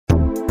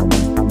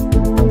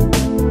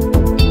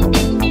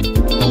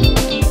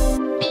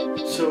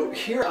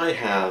I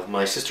have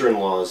my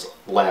sister-in-law's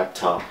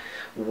laptop,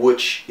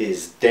 which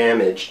is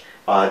damaged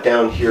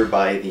down here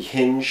by the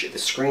hinge. The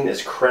screen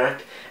is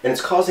cracked, and it's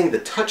causing the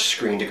touch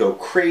screen to go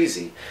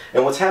crazy.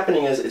 And what's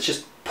happening is it's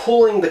just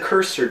pulling the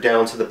cursor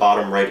down to the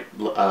bottom right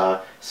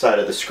side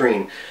of the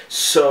screen.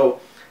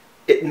 So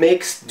it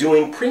makes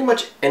doing pretty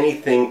much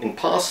anything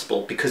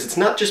impossible, because it's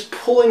not just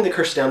pulling the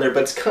cursor down there,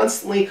 but it's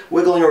constantly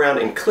wiggling around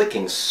and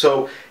clicking.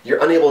 So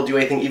you're unable to do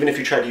anything. Even if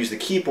you try to use the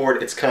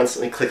keyboard, it's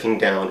constantly clicking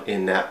down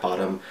in that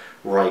bottom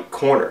right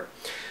corner.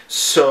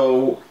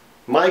 So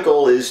my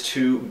goal is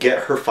to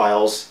get her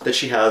files that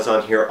she has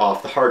on here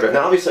off the hard drive.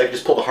 Now obviously I can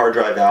just pull the hard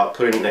drive out,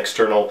 put it in an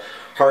external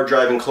hard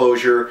drive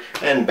enclosure,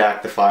 and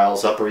back the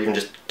files up, or even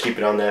just keep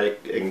it on that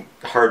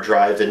hard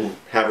drive and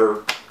have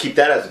her keep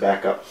that as a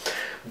backup.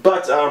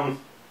 But I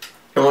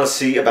want to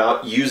see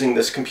about using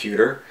this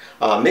computer,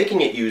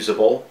 making it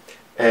usable,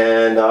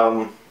 and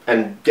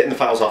getting the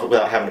files off it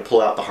without having to pull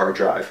out the hard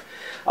drive.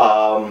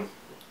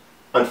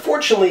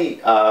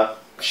 Unfortunately,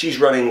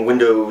 she's running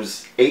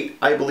Windows 8,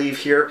 I believe,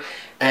 here,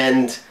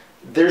 and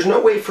there's no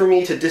way for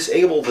me to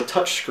disable the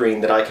touch screen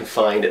that I can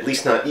find, at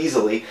least not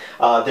easily.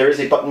 There is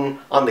a button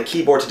on the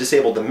keyboard to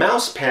disable the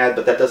mouse pad,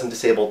 but that doesn't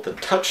disable the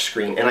touch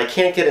screen, and I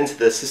can't get into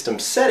the system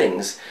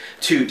settings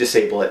to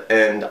disable it,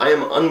 and I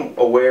am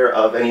unaware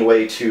of any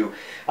way to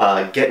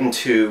get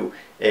into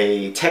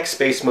a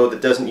text-based mode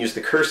that doesn't use the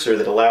cursor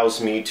that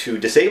allows me to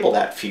disable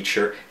that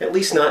feature, at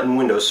least not in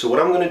Windows. So what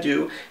I'm going to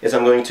do is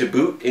I'm going to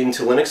boot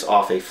into Linux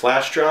off a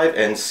flash drive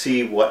and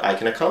see what I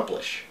can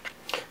accomplish.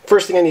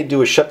 First thing I need to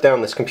do is shut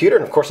down this computer,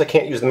 and of course I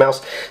can't use the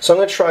mouse, so I'm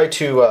going to try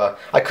to,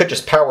 I could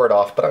just power it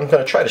off, but I'm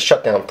going to try to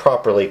shut down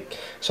properly.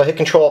 So I hit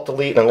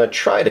Control-Alt-Delete, and I'm going to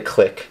try to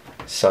click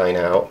Sign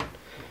Out.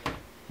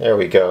 There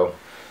we go.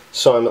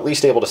 So I'm at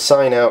least able to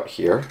sign out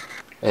here,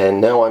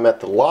 and now I'm at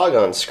the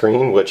logon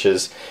screen, which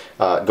is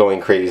going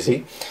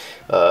crazy.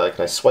 Can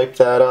I swipe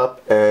that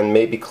up and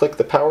maybe click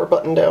the power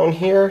button down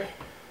here?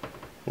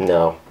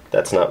 No,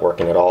 that's not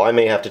working at all. I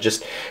may have to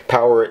just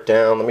power it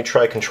down. Let me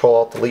try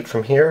Control-Alt-Delete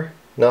from here.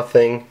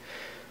 Nothing.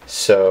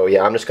 So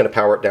yeah, I'm just going to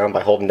power it down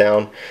by holding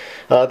down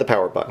the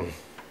power button.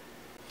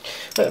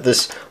 I have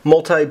this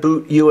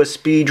multi-boot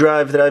USB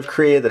drive that I've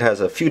created that has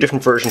a few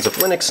different versions of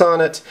Linux on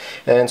it,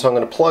 and so I'm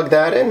going to plug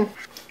that in.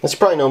 As you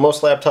probably know,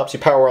 most laptops you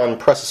power on and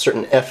press a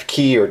certain F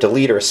key or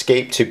delete or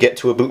escape to get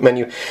to a boot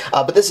menu.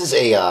 But this is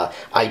a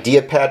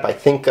IdeaPad, I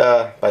think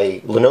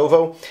by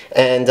Lenovo,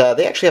 and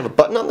they actually have a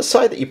button on the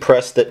side that you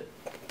press that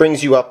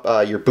brings you up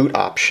your boot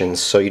options.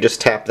 So you just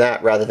tap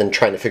that rather than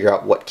trying to figure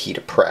out what key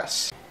to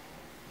press.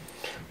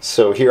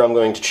 So here I'm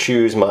going to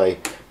choose my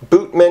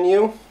boot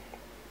menu,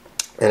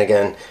 and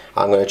again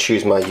I'm going to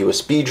choose my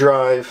USB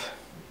drive.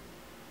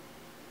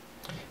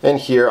 And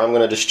here I'm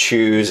going to just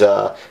choose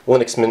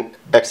Linux Mint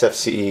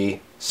XFCE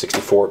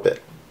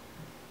 64-bit.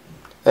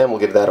 And we'll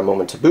give that a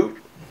moment to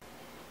boot.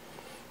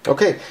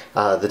 Okay,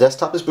 the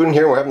desktop is booting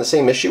here. We're having the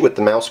same issue with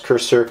the mouse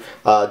cursor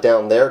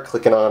down there,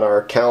 clicking on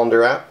our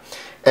calendar app.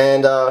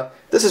 And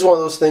this is one of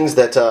those things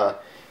that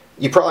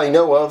you probably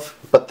know of,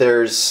 but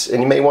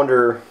and you may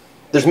wonder,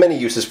 there's many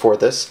uses for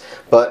this,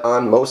 but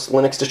on most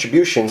Linux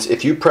distributions,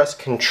 if you press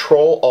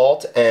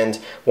Control-Alt and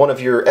one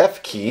of your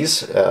F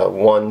keys,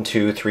 1,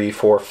 2, 3,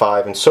 4,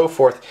 5, and so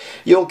forth,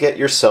 you'll get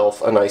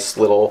yourself a nice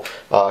little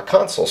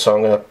console. So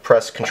I'm going to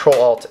press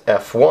Control-Alt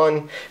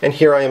F1, and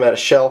here I am at a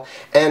shell,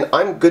 and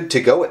I'm good to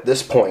go at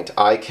this point.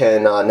 I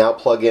can now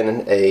plug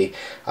in a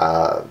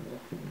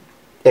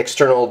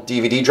external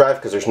DVD drive,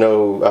 because there's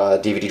no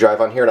DVD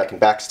drive on here, and I can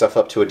back stuff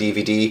up to a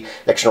DVD,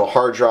 external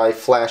hard drive,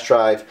 flash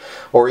drive,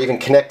 or even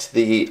connect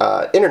the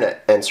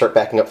internet and start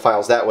backing up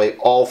files that way,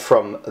 all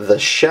from the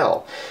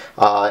shell.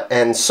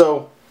 And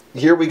so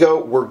here we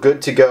go, we're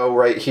good to go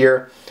right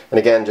here. And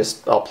again,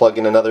 I'll plug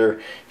in another,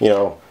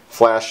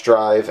 flash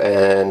drive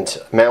and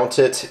mount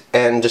it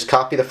and just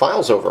copy the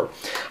files over.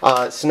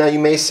 So now you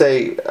may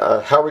say,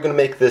 how are we going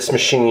to make this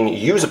machine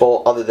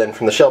usable other than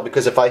from the shell?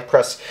 Because if I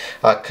press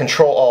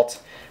Control-Alt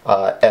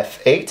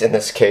F8 in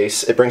this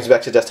case, it brings me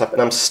back to desktop,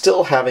 and I'm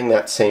still having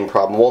that same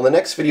problem. Well, in the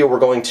next video we're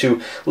going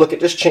to look at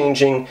just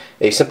changing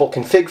a simple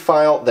config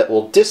file that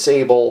will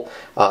disable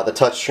the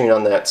touchscreen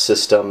on that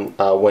system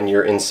when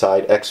you're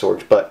inside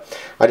Xorg. But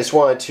I just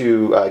wanted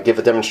to give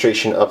a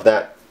demonstration of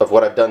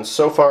what I've done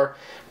so far.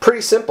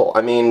 Pretty simple.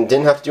 I mean,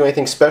 didn't have to do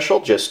anything special,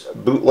 just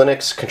boot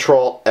Linux,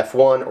 Control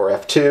F1 or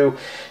F2,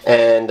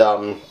 and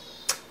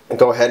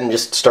go ahead and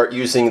just start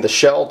using the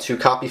shell to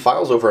copy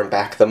files over and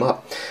back them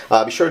up.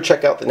 Be sure to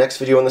check out the next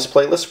video in this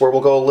playlist where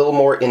we'll go a little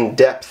more in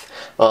depth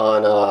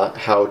on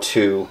how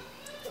to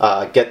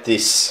get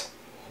this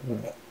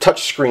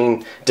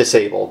touchscreen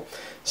disabled.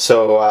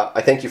 So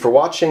I thank you for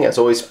watching. As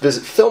always,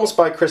 visit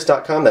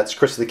filmsbychris.com. That's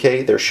Chris with a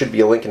K. There should be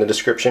a link in the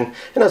description.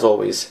 And as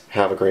always,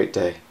 have a great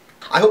day.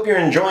 I hope you're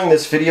enjoying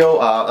this video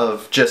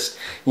of just,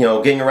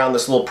 getting around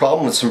this little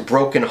problem with some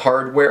broken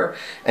hardware.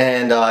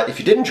 And if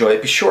you did enjoy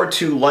it, be sure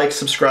to like,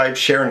 subscribe,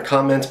 share, and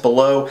comment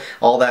below.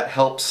 All that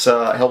helps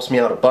me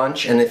out a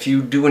bunch. And if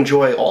you do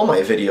enjoy all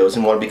my videos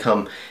and want to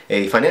become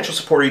a financial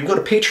supporter, you can go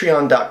to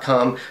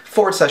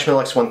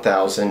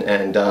patreon.com/MilleX1000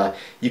 and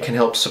you can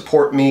help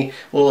support me as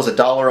little as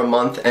 $1 a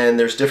month. And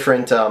there's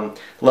different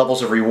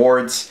levels of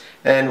rewards.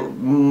 And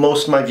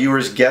most of my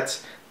viewers get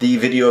the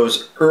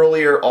videos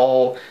earlier,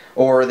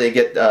 or they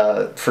get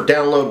for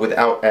download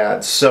without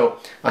ads. So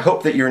I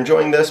hope that you're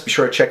enjoying this. Be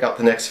sure to check out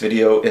the next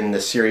video in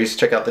this series.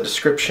 Check out the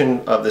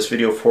description of this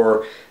video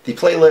for the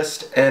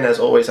playlist. And as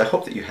always, I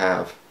hope that you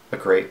have a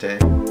great day.